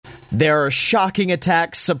There are shocking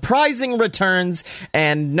attacks, surprising returns,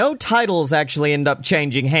 and no titles actually end up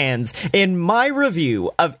changing hands in my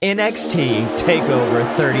review of NXT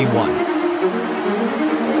TakeOver 31.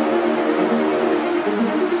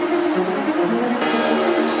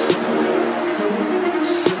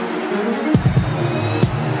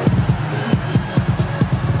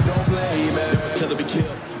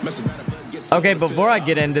 Okay, before I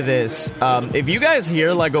get into this, if you guys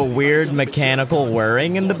hear like a weird mechanical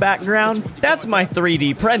whirring in the background, that's my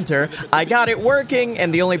 3D printer. I got it working,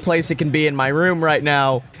 and the only place it can be in my room right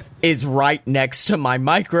now is right next to my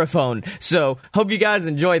microphone. So, hope you guys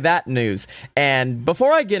enjoy that news. And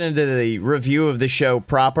before I get into the review of the show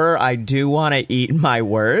proper, I do want to eat my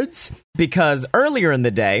words, because earlier in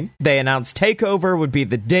the day, they announced TakeOver would be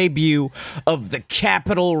the debut of the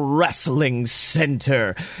Capitol Wrestling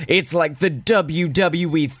Center. It's like the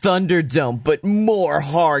WWE Thunderdome, but more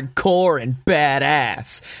hardcore and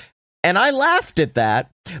badass. And I laughed at that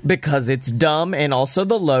because it's dumb, and also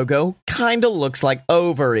the logo kind of looks like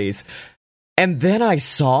ovaries. And then I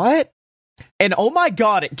saw it, and oh my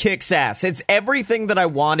god, it kicks ass. It's everything that I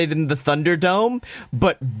wanted in the Thunderdome,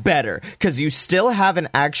 but better. Because you still have an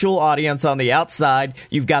actual audience on the outside,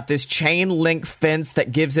 you've got this chain link fence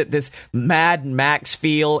that gives it this Mad Max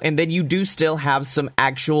feel, and then you do still have some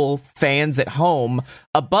actual fans at home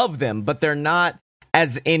above them, but they're not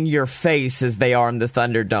as in your face as they are in the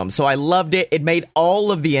Thunderdome. So I loved it. It made all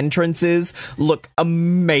of the entrances look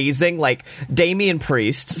amazing. Like Damian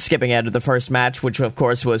Priest, skipping ahead to the first match, which of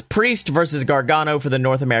course was Priest versus Gargano for the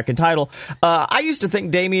North American title. I used to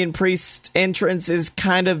think Damian Priest's entrance is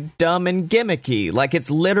kind of dumb and gimmicky. Like it's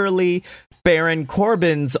literally Baron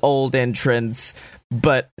Corbin's old entrance,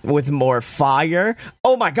 but with more fire.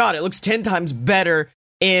 Oh my god, it looks 10 times better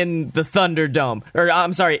in the Thunderdome, or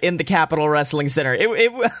I'm sorry, in the Capitol Wrestling Center.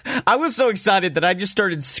 I was so excited that I just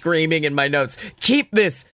started screaming in my notes, keep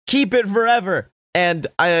this, keep it forever. And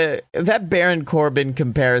that Baron Corbin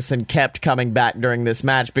comparison kept coming back during this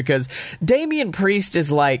match, because Damian Priest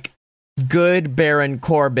is like good Baron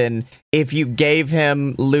Corbin if you gave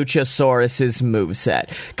him Luchasaurus's moveset.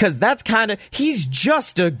 Because that's kind of, he's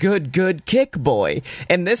just a good kick boy.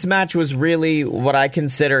 And this match was really what I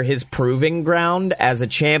consider his proving ground as a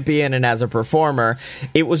champion and as a performer.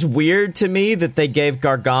 It was weird to me that they gave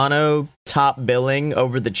Gargano top billing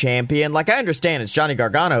over the champion. Like, I understand it's Johnny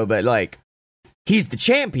Gargano, but like, he's the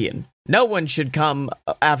champion. No one should come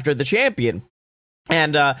after the champion.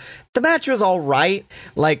 And the match was all right.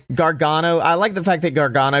 Like, Gargano, I like the fact that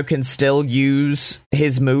Gargano can still use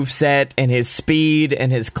his moveset and his speed and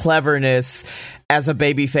his cleverness as a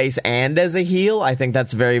babyface and as a heel. I think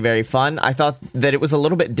that's very, very fun. I thought that it was a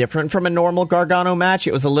little bit different from a normal Gargano match.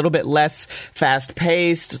 It was a little bit less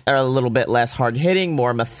fast-paced, a little bit less hard-hitting,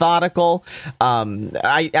 more methodical.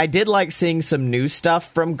 I did like seeing some new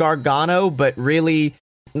stuff from Gargano, but really,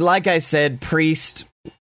 like I said, Priest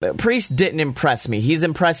didn't impress me. He's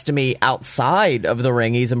impressed me outside of the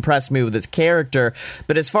ring. He's impressed me with his character.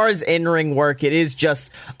 But as far as in-ring work, it is just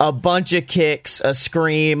a bunch of kicks, a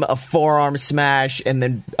scream, a forearm smash, and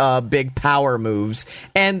then big power moves.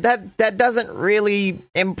 And that doesn't really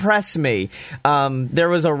impress me. There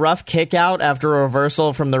was a rough kick out after a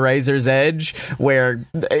reversal from the Razor's Edge where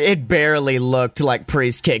it barely looked like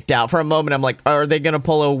Priest kicked out. For a moment, I'm like, are they going to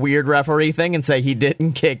pull a weird referee thing and say he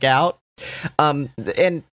didn't kick out?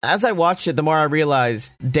 And as I watched it, the more I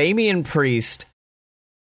realized Damian Priest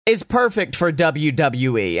is perfect for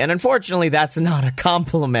WWE. And unfortunately, that's not a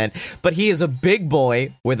compliment, but he is a big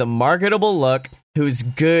boy with a marketable look who's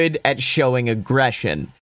good at showing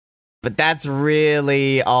aggression. But that's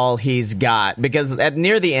really all he's got, because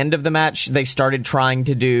near the end of the match, they started trying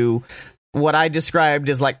to do what I described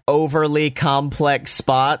as like overly complex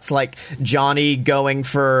spots, like Johnny going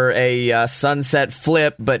for a sunset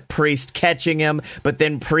flip, but Priest catching him, but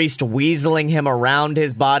then Priest weaseling him around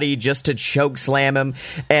his body just to choke slam him.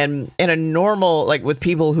 And in a normal, like with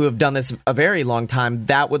people who have done this a very long time,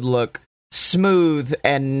 that would look smooth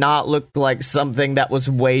and not look like something that was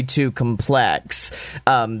way too complex.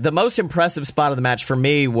 The most impressive spot of the match for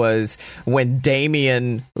me was when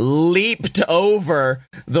Damian leaped over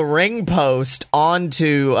the ring post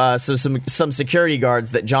onto some security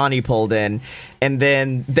guards that Johnny pulled in, and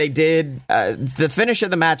then they did the finish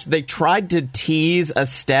of the match. They tried to tease a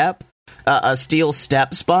steel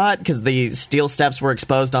step spot, because the steel steps were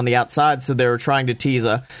exposed on the outside, so they were trying to tease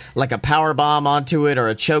a power bomb onto it or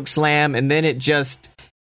a choke slam, and then it just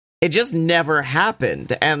never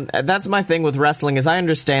happened. And that's my thing with wrestling, is I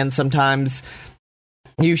understand sometimes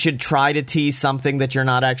you should try to tease something that you're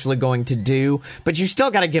not actually going to do, but you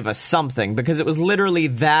still got to give us something, because it was literally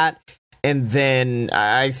that and then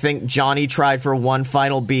I think Johnny tried for one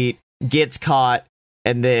final beat, gets caught,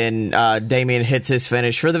 and then Damian hits his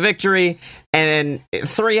finish for the victory. And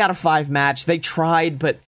 3 out of 5 match, they tried,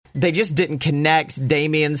 but they just didn't connect.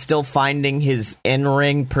 Damian still finding his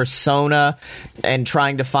in-ring persona and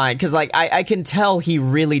trying to find... Because, like, I can tell he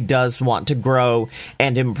really does want to grow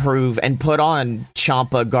and improve and put on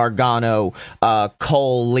Ciampa, Gargano,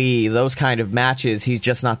 Cole, Lee, those kind of matches. He's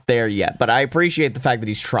just not there yet. But I appreciate the fact that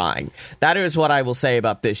he's trying. That is what I will say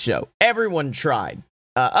about this show. Everyone tried.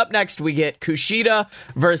 Up next, we get Kushida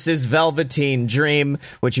versus Velveteen Dream,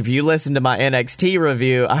 which if you listen to my NXT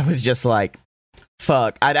review, I was just like,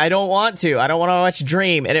 fuck, I don't want to. I don't want to watch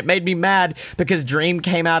Dream. And it made me mad because Dream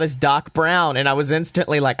came out as Doc Brown, and I was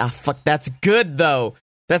instantly like, fuck, that's good, though.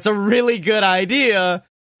 That's a really good idea.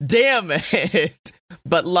 Damn it.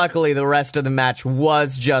 But luckily, the rest of the match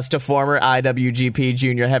was just a former IWGP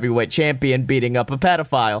Junior Heavyweight Champion beating up a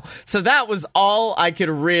pedophile. So that was all I could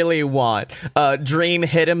really want. Dream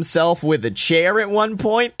hit himself with a chair at one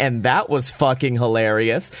point, and that was fucking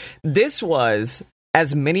hilarious. This was...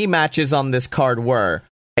 as many matches on this card were,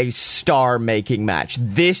 a star-making match.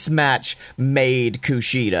 This match made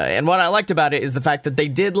Kushida. And what I liked about it is the fact that they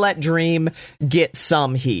did let Dream get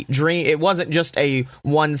some heat. It wasn't just a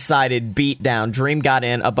one-sided beatdown. Dream got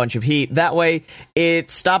in a bunch of heat. That way, it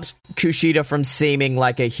stops Kushida from seeming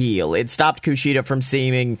like a heel. It stopped Kushida from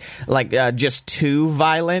seeming like just too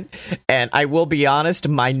violent. And I will be honest,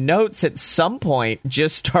 my notes at some point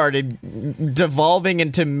just started devolving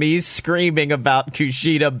into me screaming about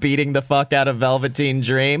Kushida beating the fuck out of Velveteen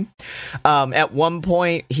Dream. At one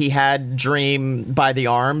point, he had Dream by the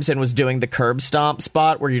arms and was doing the curb stomp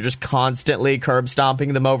spot where you're just constantly curb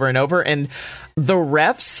stomping them over and over. And the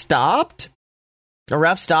ref stopped. The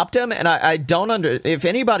ref stopped him, and I don't if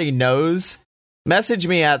anybody knows, message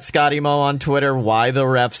me at Scotty Mo on Twitter why the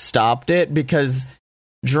ref stopped it, because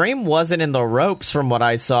Dream wasn't in the ropes from what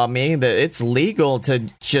I saw, meaning that it's legal to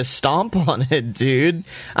just stomp on it, dude.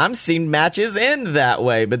 I'm seeing matches end that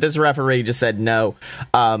way, but this referee just said no.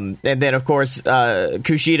 And then, of course,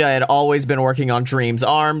 Kushida had always been working on Dream's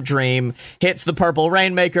arm. Dream hits the Purple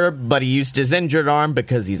Rainmaker, but he used his injured arm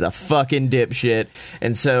because he's a fucking dipshit.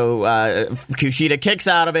 And so Kushida kicks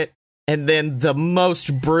out of it. And then the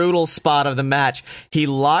most brutal spot of the match, he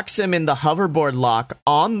locks him in the hoverboard lock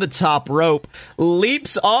on the top rope,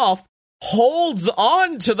 leaps off, holds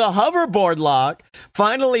on to the hoverboard lock.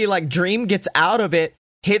 Finally, like, Dream gets out of it,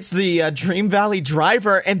 hits the Dream Valley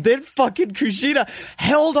driver, and then fucking Kushida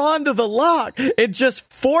held on to the lock. It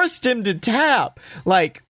just forced him to tap.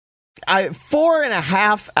 Like,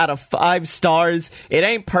 4.5 out of 5 stars. It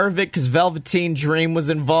ain't perfect because Velveteen Dream was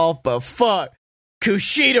involved, but fuck.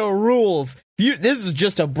 Kushida rules. This is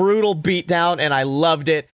just a brutal beatdown, and I loved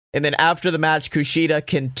it. And then after the match, Kushida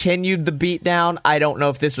continued the beatdown. I don't know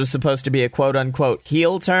if this was supposed to be a quote-unquote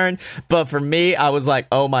heel turn, but for me, I was like,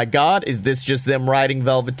 oh my god, is this just them writing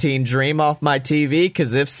Velveteen Dream off my TV?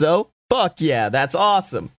 Because if so, fuck yeah, that's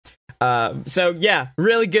awesome. So yeah,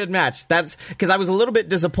 really good match. That's because I was a little bit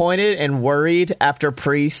disappointed and worried after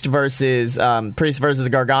Priest versus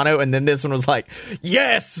Gargano, and then this one was like,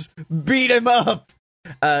 yes, beat him up.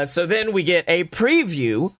 So then we get a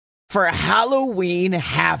preview for Halloween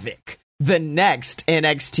Havoc, the next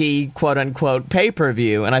NXT quote-unquote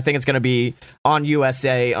pay-per-view, and I think it's going to be on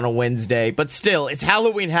USA on a Wednesday, but still, it's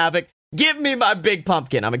Halloween Havoc. Give me my big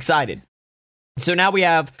pumpkin. I'm excited. So now we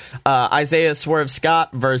have Isaiah Swerve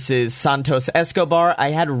Scott versus Santos Escobar.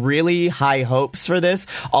 I had really high hopes for this.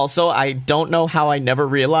 Also, I don't know how I never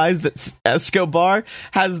realized that Escobar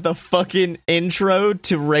has the fucking intro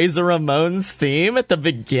to Razor Ramon's theme at the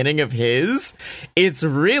beginning of his. It's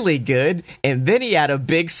really good. And then he had a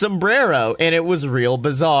big sombrero, and it was real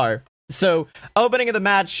bizarre. So, opening of the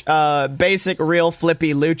match, basic, real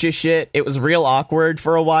flippy lucha shit. It was real awkward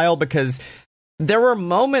for a while because there were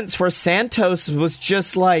moments where Santos was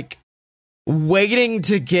just like waiting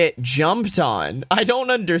to get jumped on. I don't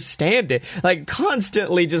understand it. Like,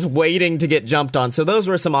 constantly just waiting to get jumped on. So those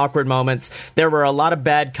were some awkward moments. There were a lot of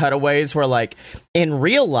bad cutaways where, like, in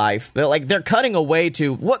real life, they're cutting away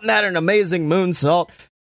to, wasn't that an amazing moonsault?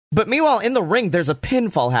 But meanwhile, in the ring, there's a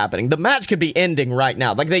pinfall happening. The match could be ending right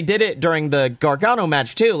now. Like, they did it during the Gargano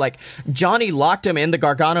match, too. Like, Johnny locked him in the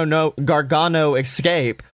Gargano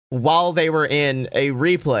escape while they were in a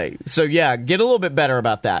replay. So yeah, get a little bit better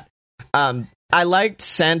about that. I liked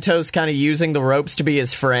Santos kind of using the ropes to be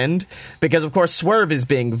his friend, because of course Swerve is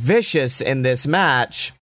being vicious in this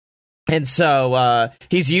match, And so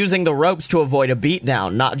he's using the ropes to avoid a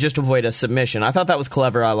beatdown, not just avoid a submission. I thought that was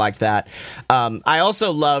clever. I liked that. I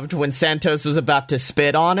also loved when Santos was about to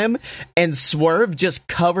spit on him and Swerve just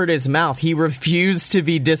covered his mouth. He refused to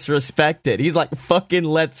be disrespected. He's like, fucking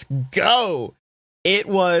let's go. It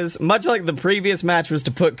was much like the previous match was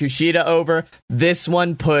to put Kushida over. This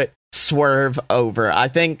one put Swerve over. I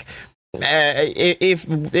think if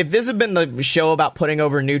this had been the show about putting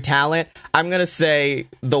over new talent, I'm gonna say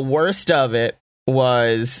the worst of it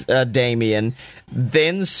was Damian,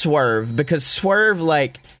 then Swerve, because Swerve,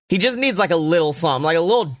 like, he just needs like a little something, like a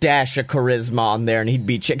little dash of charisma on there, and he'd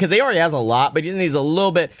be because he already has a lot, but he just needs a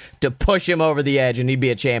little bit to push him over the edge, and he'd be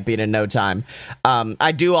a champion in no time.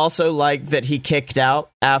 I do also like that he kicked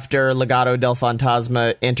out after Legado del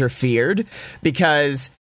Fantasma interfered, because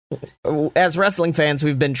as wrestling fans,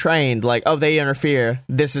 we've been trained, like, oh, they interfere,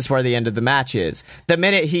 this is where the end of the match is. The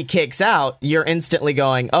minute he kicks out, you're instantly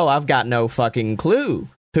going, oh, I've got no fucking clue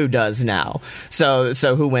who does now. So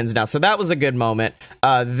who wins now? So that was a good moment.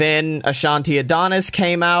 Then Ashanti Adonis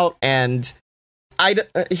came out, and I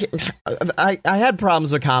had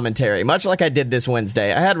problems with commentary, much like I did this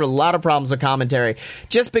Wednesday. I had a lot of problems with commentary,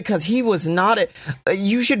 just because he was not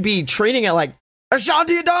you should be treating it like,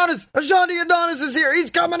 Ashanti Adonis is here. He's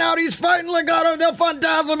coming out. He's fighting Legado del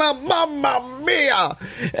Fantasma. Mamma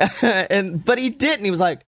mia! But he didn't. He was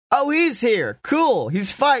like, oh, he's here. Cool.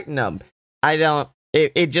 He's fighting him.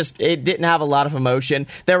 It didn't have a lot of emotion.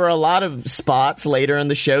 There were a lot of spots later in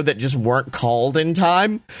the show that just weren't called in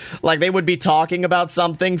time. Like, they would be talking about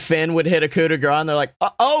something, Finn would hit a coup de grace, and they're like,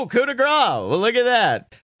 oh, coup de grace. Well, look at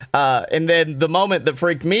that. And then the moment that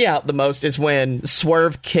freaked me out the most is when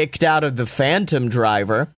Swerve kicked out of the Phantom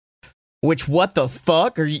Driver, which, what the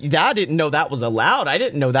fuck? I didn't know that was allowed. I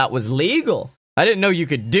didn't know that was legal. I didn't know you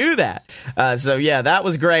could do that. So yeah, that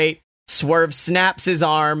was great. Swerve snaps his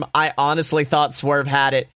arm. I honestly thought Swerve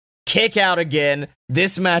had it. Kick out again.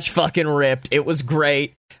 This match fucking ripped. It was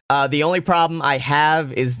great. The only problem I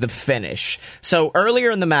have is the finish. So earlier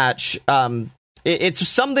in the match, it's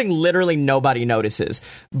something literally nobody notices,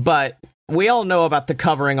 but we all know about the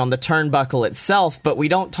covering on the turnbuckle itself, but we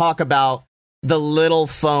don't talk about the little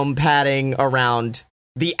foam padding around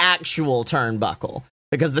the actual turnbuckle,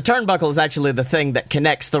 because the turnbuckle is actually the thing that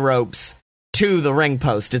connects the ropes to the ring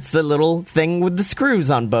post. It's the little thing with the screws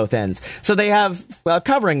on both ends. So they have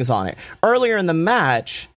coverings on it. Earlier in the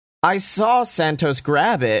match, I saw Santos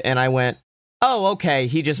grab it, and I went, oh, okay,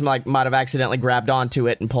 he just might have accidentally grabbed onto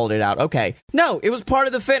it and pulled it out. Okay. No, it was part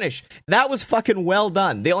of the finish. That was fucking well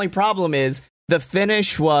done. The only problem is the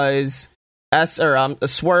finish was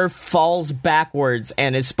Swerve falls backwards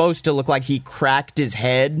and is supposed to look like he cracked his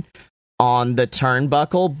head on the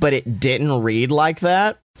turnbuckle, but it didn't read like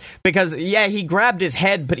that. Because, yeah, he grabbed his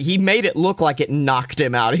head, but he made it look like it knocked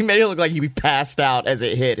him out. He made it look like he passed out as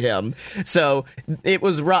it hit him. So it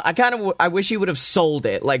was rough. I wish he would have sold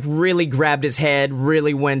it, like really grabbed his head,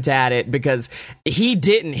 really went at it, because he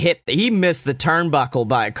didn't he missed the turnbuckle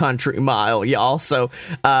by a country mile, y'all. So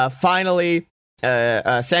finally,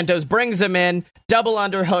 Santos brings him in, double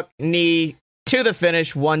underhook knee to the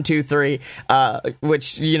finish, 1, 2, 3,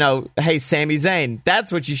 which, you know, hey, Sami Zayn,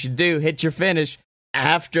 that's what you should do, hit your finish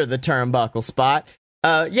after the turnbuckle spot.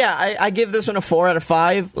 I give this one a 4 out of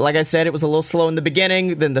 5. Like I said, it was a little slow in the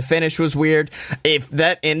beginning, then the finish was weird. If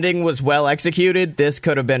that ending was well executed, this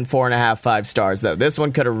could have been 4.5, 5 stars, though. This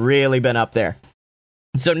one could have really been up there.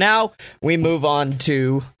 So now we move on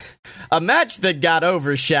to a match that got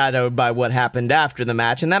overshadowed by what happened after the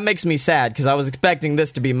match, and that makes me sad because I was expecting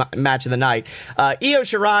this to be match of the night. Io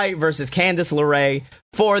Shirai versus Candice LeRae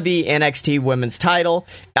for the NXT Women's title.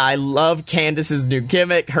 I love Candice's new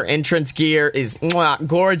gimmick. Her entrance gear is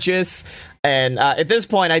gorgeous. And at this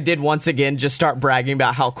point, I did once again just start bragging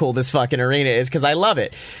about how cool this fucking arena is, because I love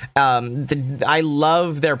it. I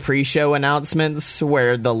love their pre-show announcements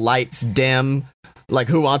where the lights dim, like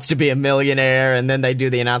Who Wants to Be a Millionaire, and then they do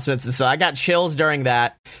the announcements. And so I got chills during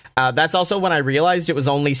that. That's also when I realized it was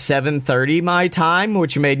only 7:30 my time,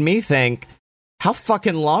 which made me think, how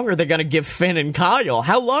fucking long are they going to give Finn and Kyle?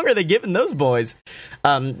 How long are they giving those boys?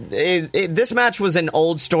 This match was an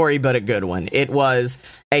old story, but a good one. It was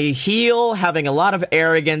a heel having a lot of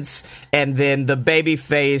arrogance, and then the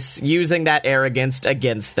babyface using that arrogance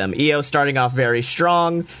against them. Io starting off very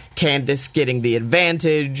strong, Candice getting the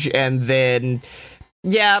advantage, and then,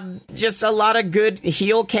 yeah, just a lot of good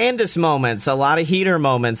heel Candice moments, a lot of heater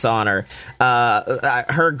moments on her.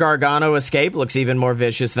 Her Gargano escape looks even more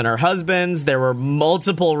vicious than her husband's. There were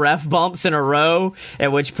multiple ref bumps in a row,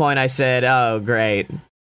 at which point I said, oh, great.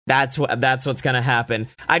 That's what's gonna happen.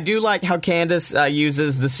 I do like how Candace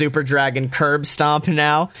uses the Super Dragon curb stomp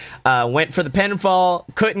now. Went for the pinfall,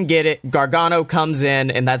 couldn't get it. Gargano comes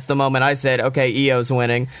in, and that's the moment I said, okay, Io's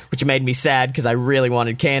winning, which made me sad because I really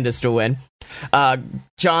wanted Candace to win.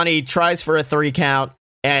 Johnny tries for a 3 count,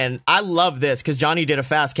 and I love this because Johnny did a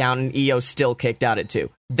fast count, and Io still kicked out at 2.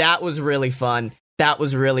 That was really fun. That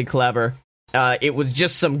was really clever. It was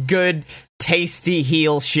just some good, tasty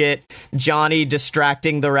heel shit. Johnny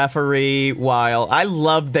distracting the referee while I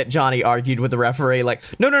loved that Johnny argued with the referee like,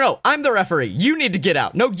 no, I'm the referee. You need to get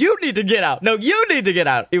out. No, you need to get out. No, you need to get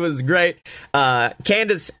out. It was great.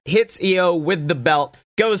 Candace hits Io with the belt,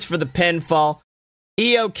 goes for the pinfall.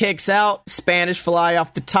 Io kicks out, Spanish fly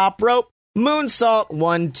off the top rope, moonsault,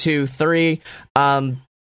 1, 2, 3.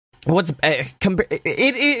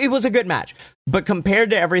 It was a good match, but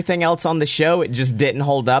compared to everything else on the show, it just didn't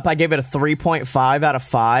hold up. I gave it a 3.5 out of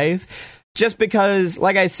 5, just because,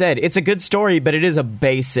 like I said, it's a good story, but it is a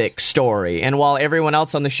basic story. And while everyone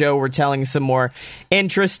else on the show were telling some more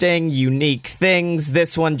interesting, unique things,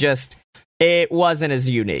 this one it wasn't as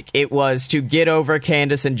unique. It was to get over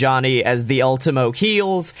Candace and Johnny as the Ultimo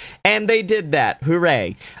heels, and they did that.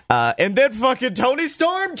 Hooray. And then fucking Toni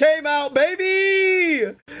Storm came out,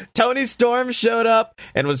 baby! Toni Storm showed up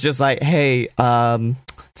and was just like, hey,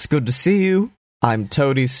 it's good to see you. I'm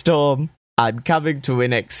Toni Storm. I'm coming to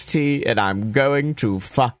NXT, and I'm going to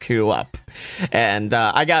fuck you up. And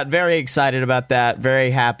I got very excited about that, very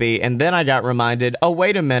happy. And then I got reminded, oh,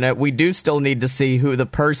 wait a minute, we do still need to see who the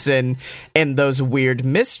person in those weird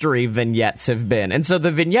mystery vignettes have been. And so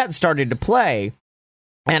the vignettes started to play,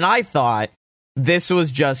 and I thought this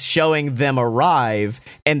was just showing them arrive,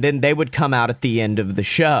 and then they would come out at the end of the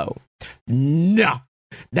show. No.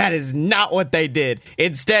 That is not what they did.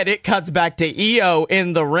 Instead, it cuts back to Io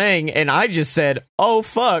in the ring, and I just said, oh,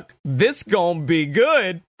 fuck, this gonna be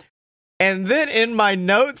good. And then in my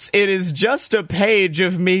notes, it is just a page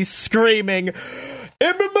of me screaming,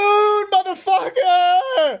 Ember Moon,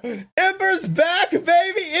 motherfucker! Ember's back,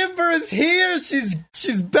 baby! Ember is here!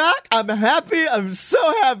 She's back! I'm happy! I'm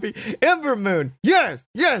so happy! Ember Moon! Yes!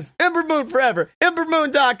 Ember Moon forever!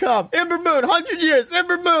 EmberMoon.com! Ember Moon! 100 years!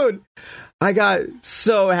 Ember Moon! I got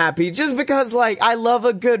so happy just because, like, I love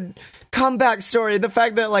a good comeback story. The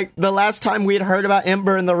fact that, like, the last time we had heard about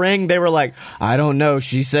Ember in the ring, they were like, I don't know.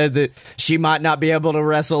 She said that she might not be able to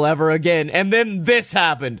wrestle ever again. And then this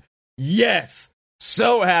happened. Yes.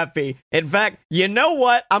 So happy. In fact, you know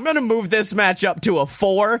what? I'm going to move this match up to a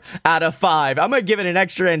 4 out of 5. I'm going to give it an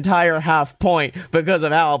extra entire half point because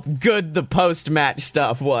of how good the post-match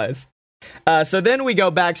stuff was. So then we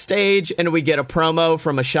go backstage and we get a promo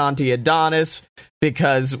from Ashanti Adonis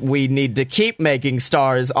because we need to keep making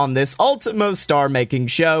stars on this Ultimo star-making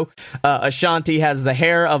show. Ashanti has the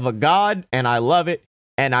hair of a god, and I love it.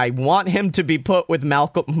 And I want him to be put with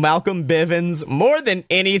Malcolm Bivens more than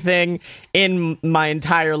anything in my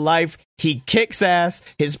entire life. He kicks ass.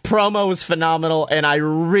 His promo is phenomenal, and I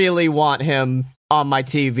really want him on my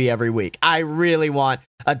TV every week. I really want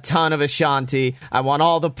a ton of Ashanti. I want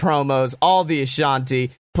all the promos, all the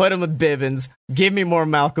Ashanti. Put him with Bivens. Give me more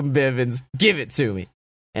Malcolm Bivens. Give it to me.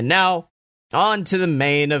 And now, on to the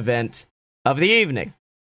main event of the evening,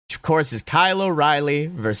 which of course is Kyle O'Reilly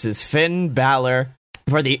versus Finn Balor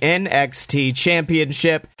for the NXT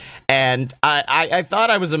Championship. And I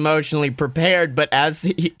thought I was emotionally prepared, but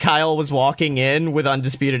as Kyle was walking in with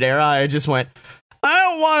Undisputed Era, I just went, I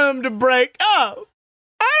don't want him to break up.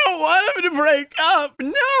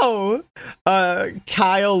 No.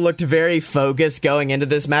 Kyle looked very focused going into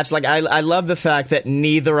this match. Like, I love the fact that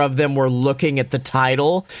neither of them were looking at the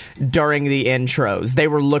title during the intros. They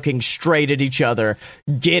were looking straight at each other,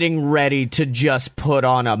 getting ready to just put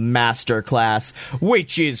on a masterclass,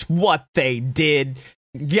 which is what they did.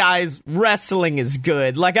 Guys, wrestling is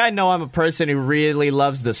good. Like, I know I'm a person who really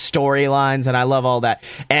loves the storylines, and I love all that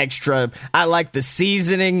extra. I like the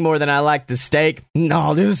seasoning more than I like the steak.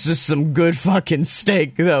 No, this is some good fucking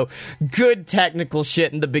steak, though. Good technical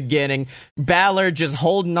shit in the beginning. Balor just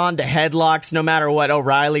holding on to headlocks no matter what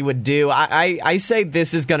O'Reilly would do. I say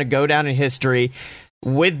this is going to go down in history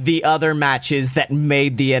with the other matches that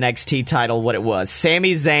made the NXT title what it was.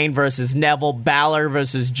 Sami Zayn versus Neville, Balor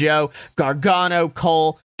versus Joe, Gargano,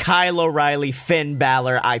 Cole, Kyle O'Reilly, Finn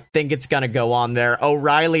Balor. I think it's going to go on there.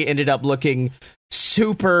 O'Reilly ended up looking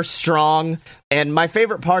super strong, and my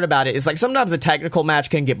favorite part about it is, like, sometimes a technical match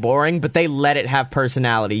can get boring, but they let it have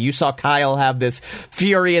personality. You saw Kyle have this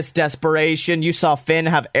furious desperation. You saw Finn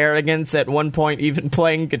have arrogance at one point, even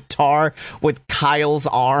playing guitar with Kyle's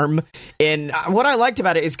arm. And what I liked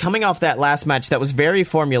about it is, coming off that last match that was very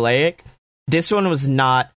formulaic, this one was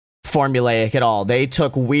not formulaic at all. They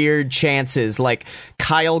took weird chances, like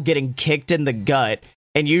Kyle getting kicked in the gut,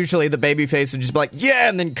 and usually the babyface would just be like, yeah,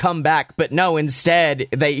 and then come back. But no, instead,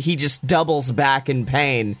 he just doubles back in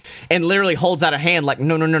pain and literally holds out a hand like,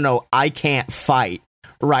 no, I can't fight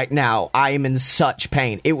right now. I am in such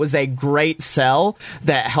pain. It was a great sell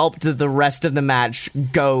that helped the rest of the match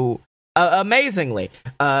go amazingly.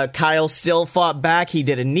 Kyle still fought back. He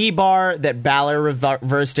did a knee bar that Balor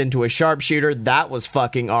reversed into a sharpshooter. That was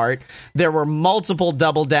fucking art. There were multiple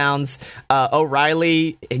double downs.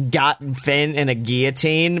 O'Reilly got Finn in a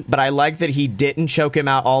guillotine, but I like that he didn't choke him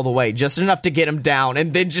out all the way, just enough to get him down,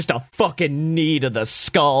 and then just a fucking knee to the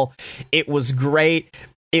skull. It was great.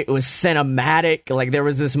 It was cinematic. Like, there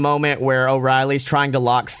was this moment where O'Reilly's trying to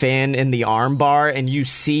lock Finn in the armbar, and you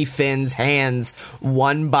see Finn's hands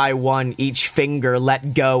one by one, each finger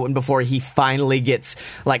let go, and before he finally gets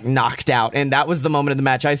like knocked out. And that was the moment of the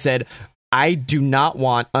match I said, I do not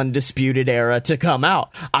want Undisputed Era to come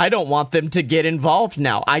out. I don't want them to get involved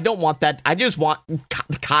now. I don't want that. I just want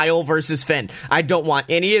Kyle versus Finn. I don't want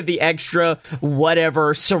any of the extra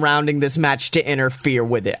whatever surrounding this match to interfere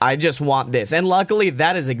with it. I just want this. And luckily,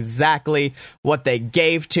 that is exactly what they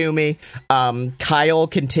gave to me. Kyle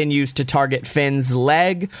continues to target Finn's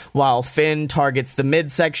leg while Finn targets the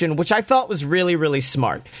midsection, which I thought was really, really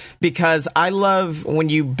smart. Because I love when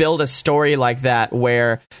you build a story like that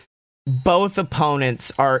where both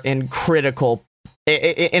opponents are in a critical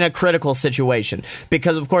situation,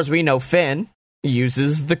 because of course we know Finn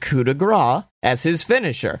uses the coup de grace as his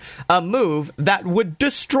finisher, a move that would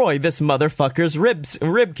destroy this motherfucker's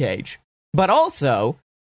rib cage. But also,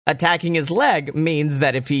 attacking his leg means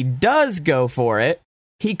that if he does go for it,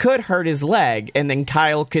 he could hurt his leg, and then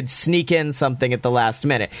Kyle could sneak in something at the last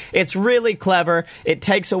minute. It's really clever. It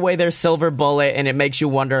takes away their silver bullet, and it makes you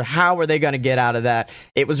wonder, how are they going to get out of that?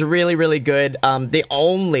 It was really, really good. And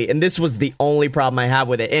this was the only problem I have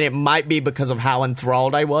with it, and it might be because of how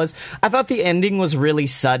enthralled I was. I thought the ending was really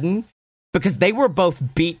sudden, because they were both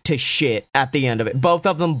beat to shit at the end of it. Both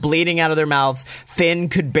of them bleeding out of their mouths. Finn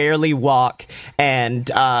could barely walk, and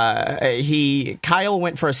Kyle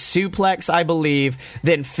went for a suplex, I believe.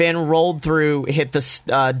 Then Finn rolled through, hit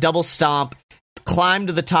the double stomp, climbed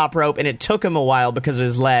to the top rope, and it took him a while because of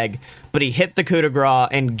his leg, but he hit the coup de grace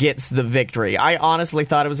and gets the victory. I honestly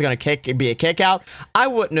thought it was going to be a kick out. I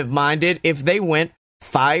wouldn't have minded if they went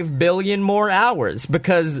 5 billion more hours,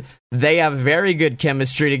 because they have very good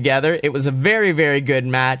chemistry together. It was a very, very good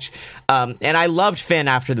match. And I loved Finn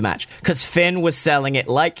after the match, because Finn was selling it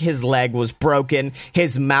like his leg was broken.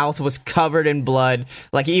 His mouth was covered in blood.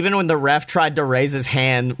 Like, even when the ref tried to raise his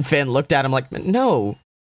hand, Finn looked at him like, no,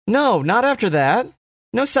 not after that.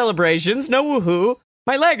 No celebrations, no woohoo.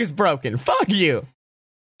 My leg is broken. Fuck you.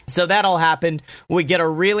 So that all happened. We get a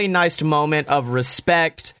really nice moment of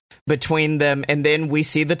respect between them, and then we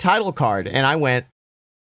see the title card, and I went,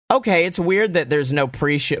 okay, it's weird that there's no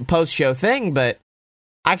post-show thing, but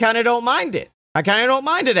I kind of don't mind it.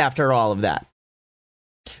 After all of that.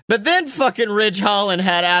 But then fucking Ridge Holland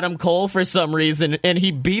had Adam Cole for some reason, and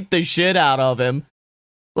he beat the shit out of him.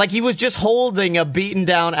 Like, he was just holding a beaten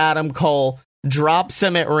down Adam Cole, drops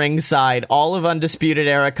him at ringside, all of Undisputed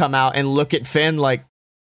Era come out and look at Finn like,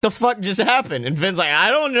 the fuck just happened? And Finn's like, I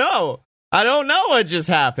don't know what just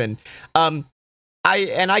happened.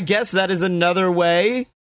 I guess that is another way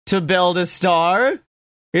to build a star,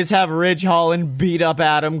 is have Ridge Holland beat up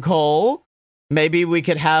Adam Cole. Maybe we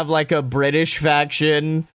could have like a British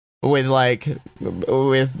faction with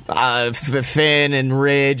Finn and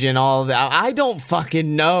Ridge and all that. I don't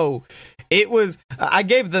fucking know. I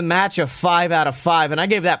gave the match a 5 out of 5, and I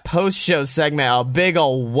gave that post-show segment a big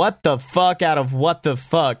ol' what the fuck out of what the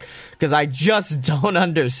fuck, because I just don't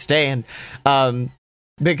understand.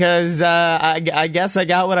 Because I guess I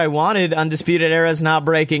got what I wanted. Undisputed Era's not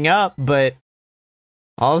breaking up, but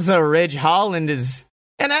also Ridge Holland is...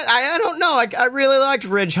 And I don't know, I really liked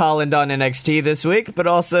Ridge Holland on NXT this week, but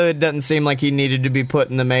also it doesn't seem like he needed to be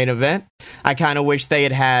put in the main event. I kind of wish they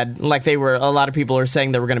had, like a lot of people are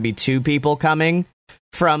saying there were going to be 2 people coming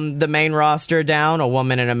from the main roster down, a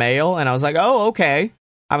woman and a male, and I was like, oh, okay.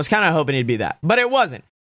 I was kind of hoping it'd be that, but it wasn't.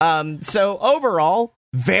 So overall,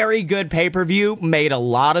 very good pay-per-view, made a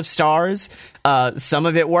lot of stars. Some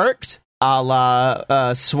of it worked. A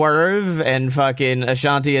la Swerve and fucking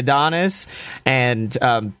Ashanti Adonis and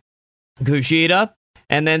Kushida.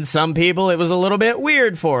 And then some people it was a little bit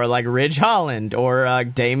weird for, like Ridge Holland or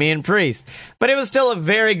Damian Priest. But it was still a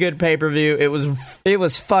very good pay-per-view. It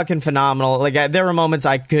was fucking phenomenal. Like, there were moments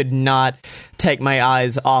I could not take my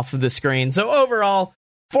eyes off of the screen. So overall,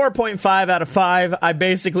 4.5 out of 5. I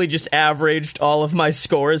basically just averaged all of my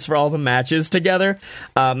scores for all the matches together.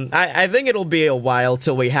 I think it'll be a while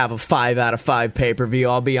till we have a 5 out of 5 pay-per-view,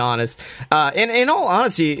 I'll be honest. In all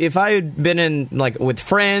honesty, if I had been in like with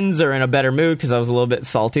friends or in a better mood, because I was a little bit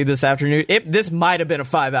salty this afternoon, this might have been a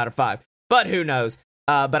 5 out of 5. But who knows?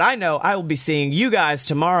 But I know I will be seeing you guys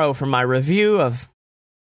tomorrow for my review of...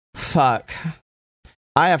 Fuck.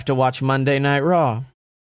 I have to watch Monday Night Raw.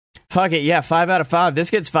 Fuck it, yeah, 5 out of 5. This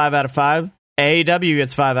gets 5 out of 5. AEW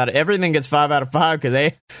gets 5 out of... Everything gets 5 out of 5 because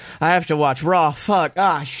I have to watch Raw. Fuck.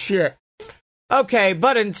 Shit. Okay,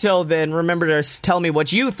 but until then, remember to tell me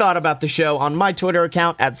what you thought about the show on my Twitter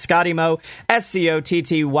account at ScottyMo,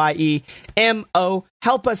 SCOTTYEMO.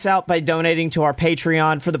 Help us out by donating to our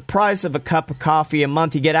Patreon. For the price of a cup of coffee a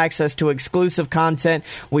month, you get access to exclusive content.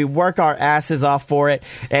 We work our asses off for it,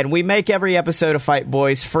 and we make every episode of Fight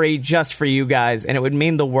Boys free just for you guys, and it would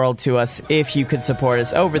mean the world to us if you could support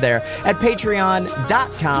us over there at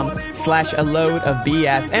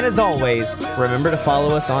patreon.com/aloadofbs. And as always, remember to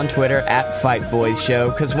follow us on Twitter at Fight Boys Show,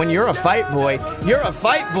 because when you're a fight boy, you're a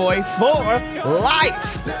fight boy for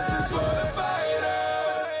life.